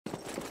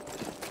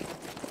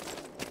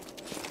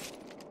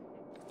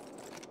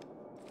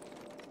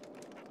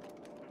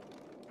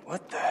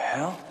What the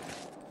hell?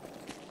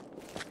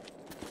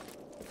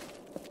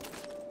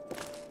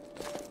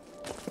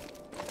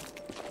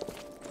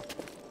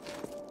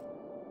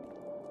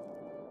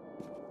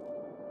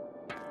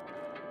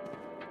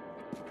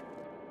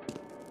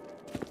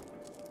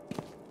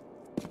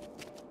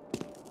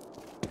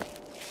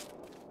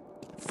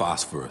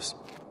 Phosphorus.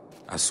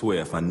 I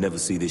swear, if I never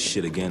see this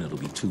shit again, it'll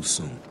be too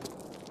soon.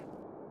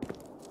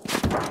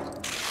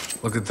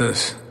 Look at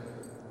this.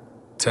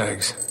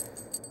 Tags.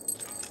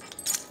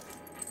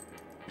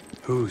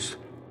 Whose?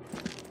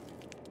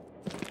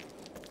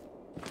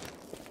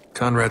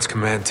 Conrad's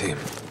command team.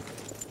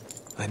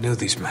 I knew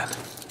these men.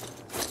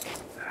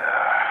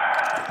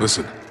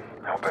 Listen.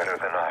 No better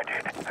than I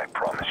did. I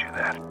promise you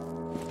that.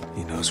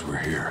 He knows we're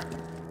here.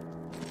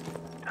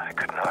 I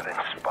could not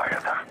inspire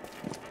them.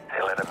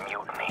 They let a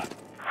mutiny.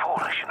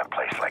 Foolish in a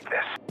place like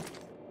this.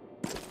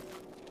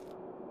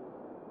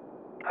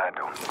 I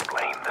don't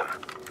blame them.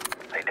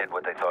 They did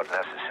what they thought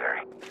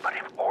necessary. But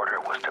if order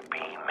was to be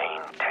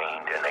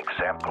maintained, an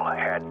example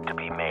had to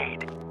be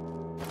made.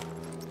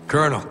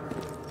 Colonel.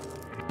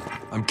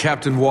 I'm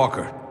Captain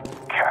Walker.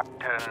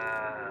 Captain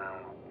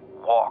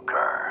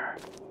Walker.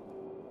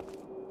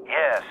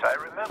 Yes, I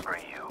remember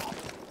you.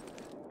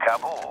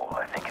 Kabul,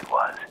 I think it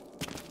was.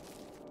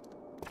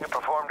 You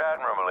performed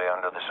admirably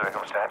under the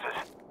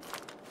circumstances.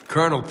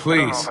 Colonel, I don't know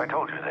please. if I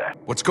told you that.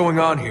 What's going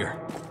on here?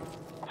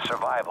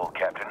 Survival,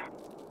 Captain.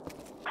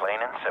 Plain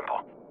and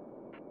simple.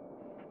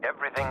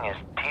 Everything is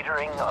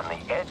teetering on the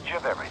edge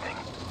of everything.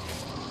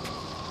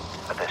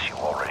 But this you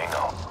already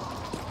know.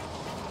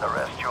 The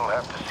rest you'll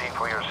have to see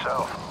for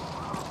yourself.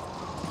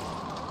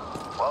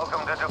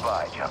 Welcome to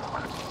Dubai,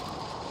 gentlemen.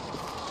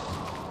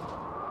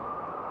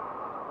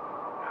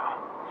 Now,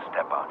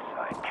 step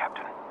outside,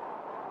 Captain.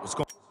 What's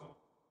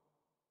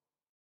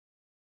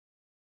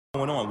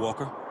going on,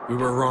 Walker? We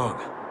were wrong.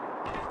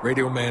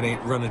 Radio Man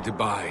ain't running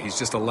Dubai. He's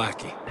just a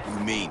lackey. What do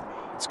you mean?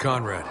 It's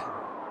Conrad.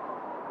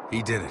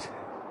 He did it.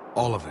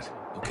 All of it.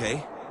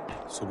 Okay.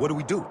 So what do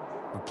we do?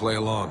 We play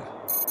along.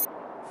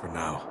 For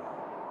now.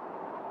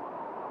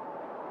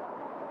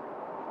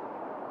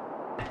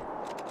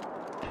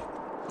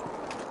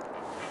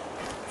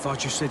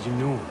 Thought you said you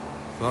knew him.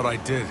 Thought I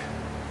did.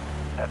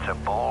 That's a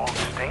bold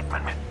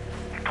statement.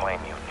 You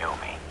claim you knew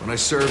me. When I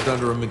served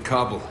under him in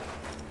Kabul,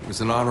 he was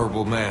an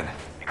honorable man.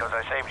 Because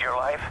I saved your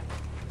life?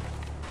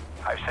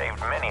 I've saved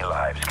many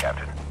lives,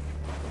 Captain.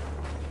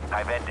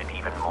 I've ended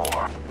even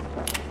more.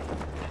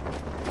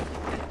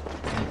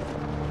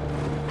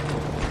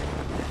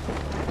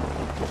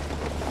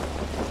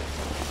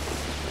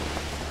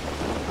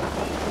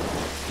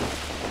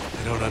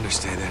 I don't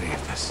understand any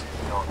of this.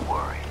 Don't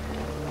worry.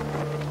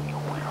 You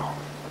will.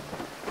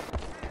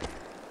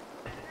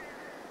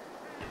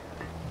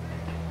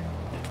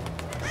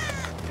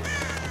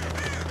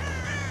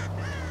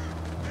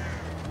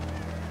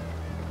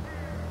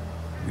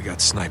 We got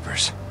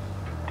snipers.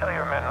 Tell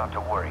your men not to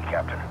worry,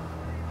 Captain.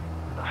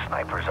 The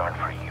snipers aren't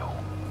for you.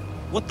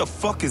 What the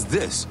fuck is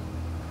this?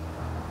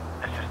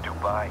 This is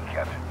Dubai,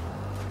 Captain.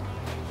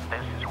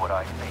 This is what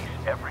I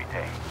face every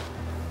day.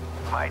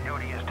 My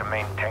duty is to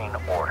maintain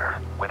order.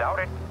 Without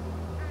it,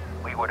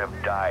 we would have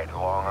died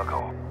long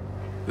ago.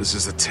 This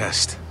is a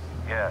test.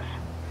 Yes,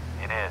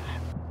 it is.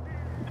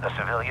 The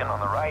civilian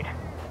on the right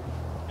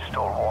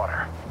stole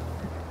water.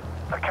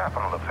 A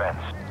capital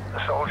offense.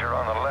 The soldier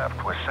on the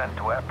left was sent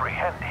to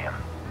apprehend him,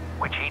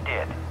 which he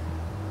did,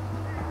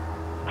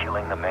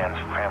 killing the man's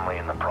family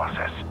in the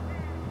process.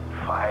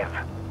 5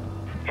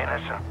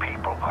 innocent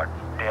people are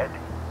dead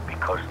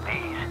because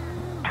these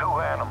 2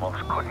 animals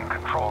couldn't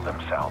control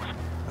themselves.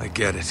 I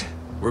get it.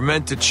 We're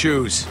meant to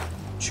choose.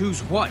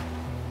 Choose what?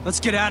 Let's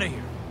get out of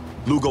here.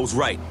 Lugo's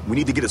right. We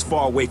need to get as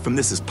far away from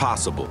this as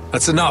possible.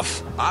 That's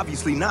enough.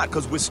 Obviously not,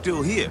 because we're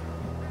still here.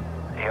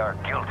 They are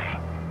guilty.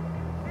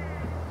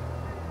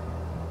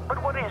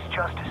 But what is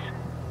justice?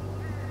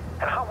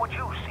 And how would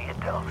you see it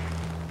dealt?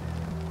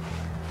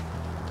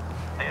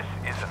 This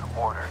is an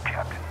order,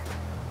 Captain.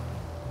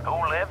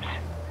 Who lives?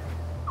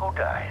 Who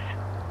dies?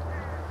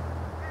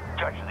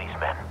 Judge these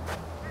men,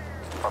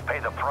 or pay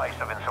the price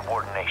of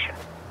insubordination.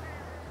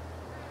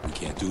 We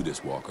can't do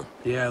this, Walker.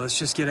 Yeah, let's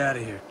just get out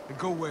of here. And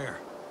go where?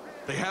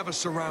 They have us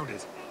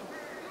surrounded.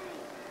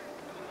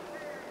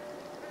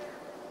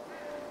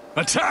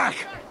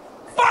 Attack!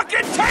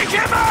 Fucking take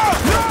him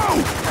out!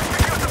 No!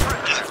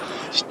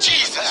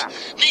 Jesus!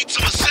 Need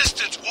some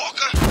assistance,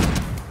 Walker!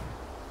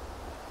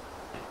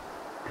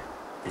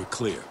 We're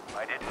clear.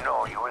 I didn't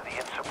know you were the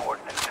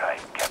insubordinate type,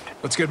 Captain.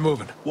 Let's get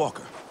moving.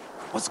 Walker,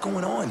 what's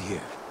going on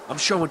here? I'm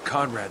showing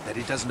Conrad that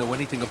he doesn't know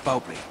anything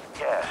about me.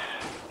 Yes.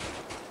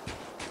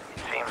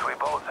 It seems we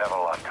both have a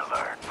lot to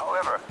learn.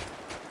 However,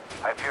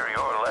 I fear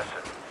your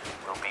lesson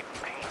will be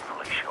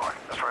painfully short.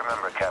 Just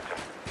remember, Captain,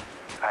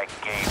 I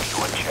gave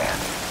you a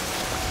chance.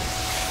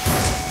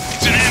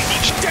 It's an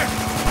ambush!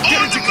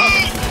 Get into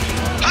cover!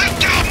 I'm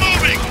down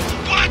moving!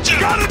 Watch out!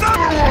 Got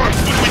another one!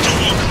 What do we do,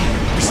 Walker?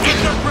 We stick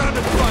our ground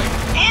and fight!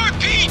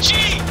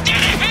 RPG!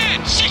 Dead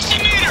ahead! 60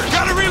 meters!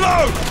 Gotta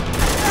reload!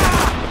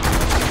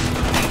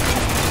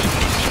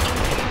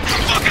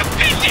 I'm fucking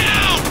pinned down!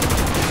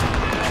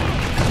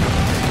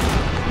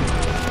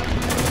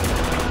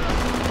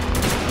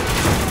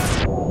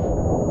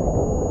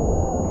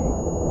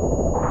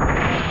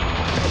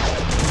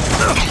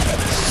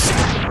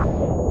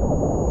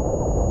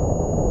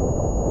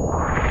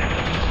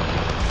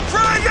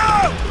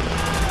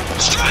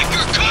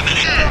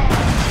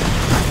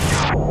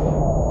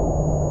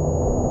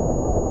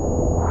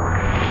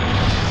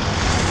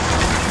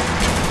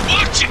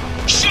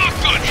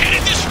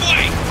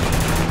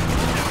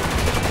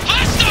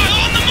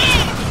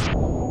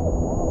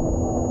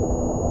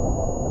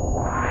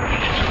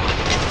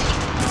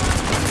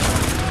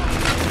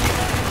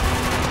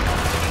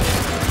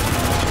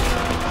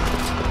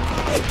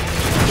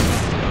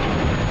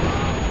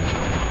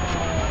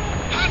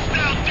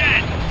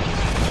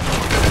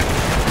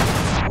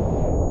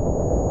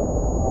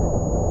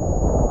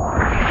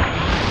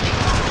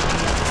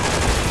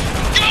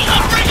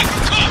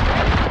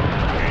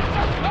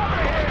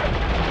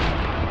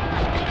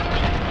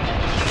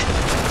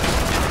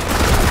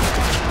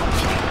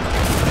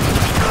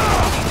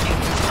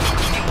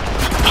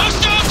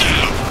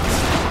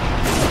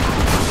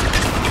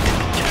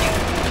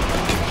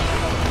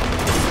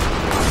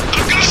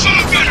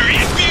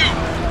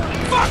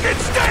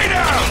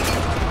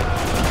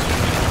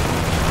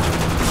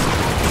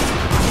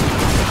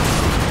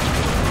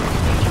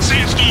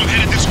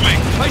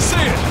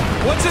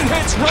 it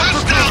hits, run for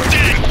Hostile cover!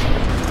 dead!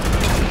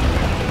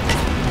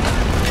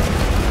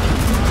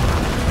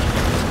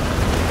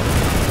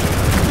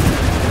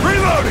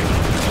 Reloading!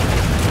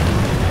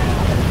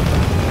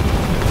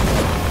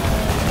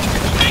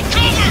 Take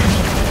cover!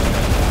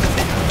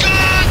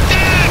 God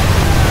damn!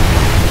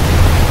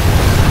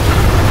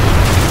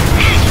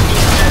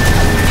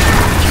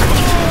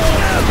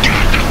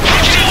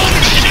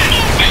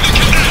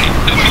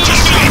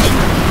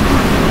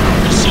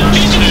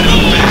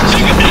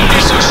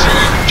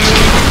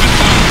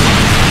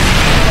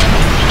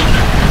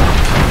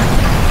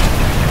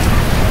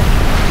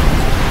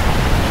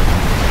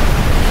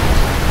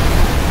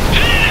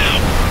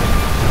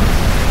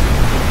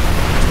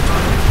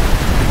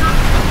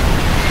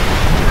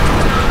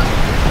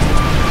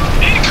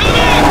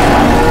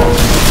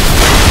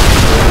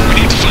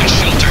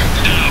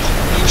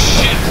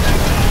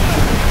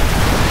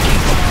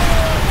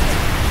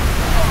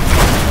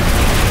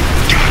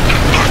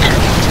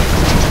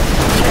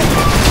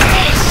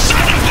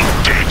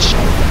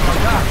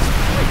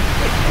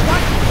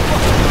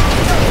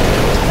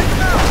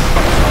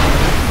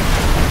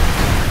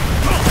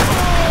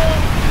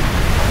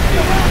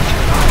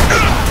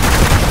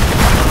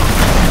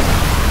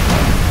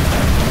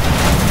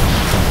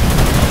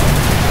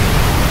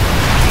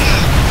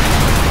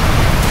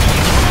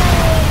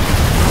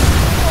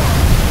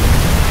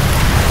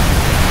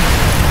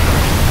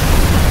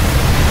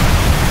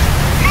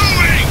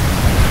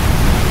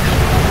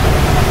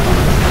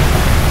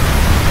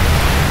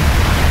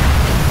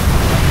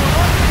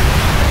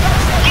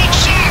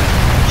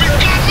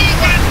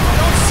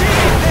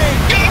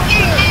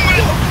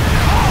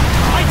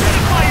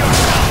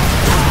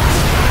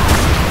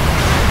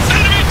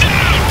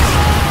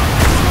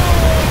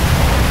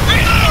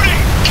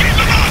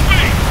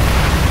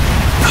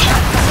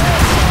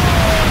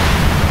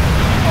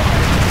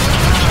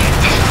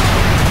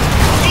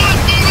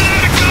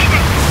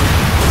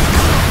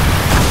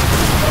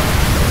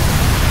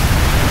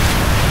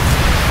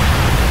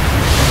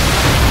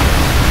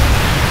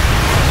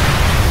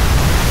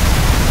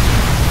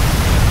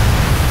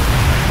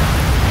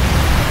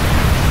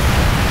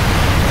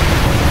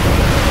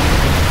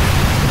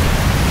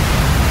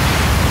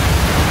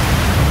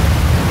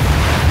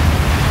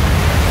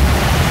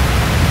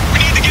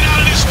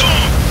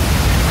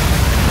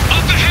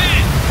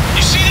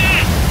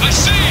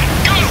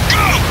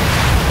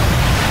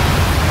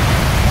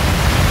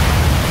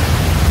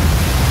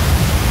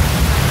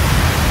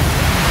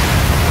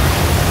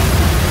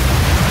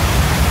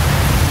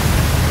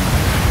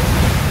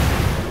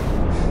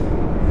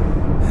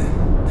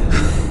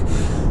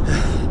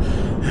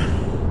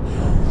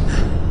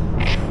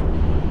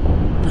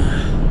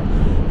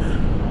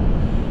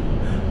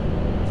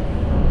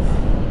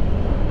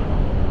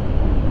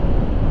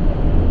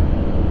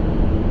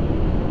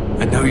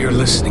 I know you're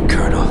listening,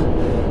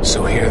 Colonel,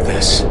 so hear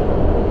this.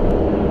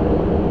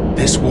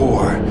 This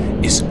war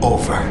is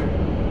over.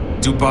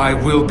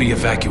 Dubai will be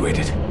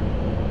evacuated,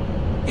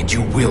 and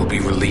you will be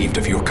relieved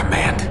of your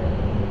command.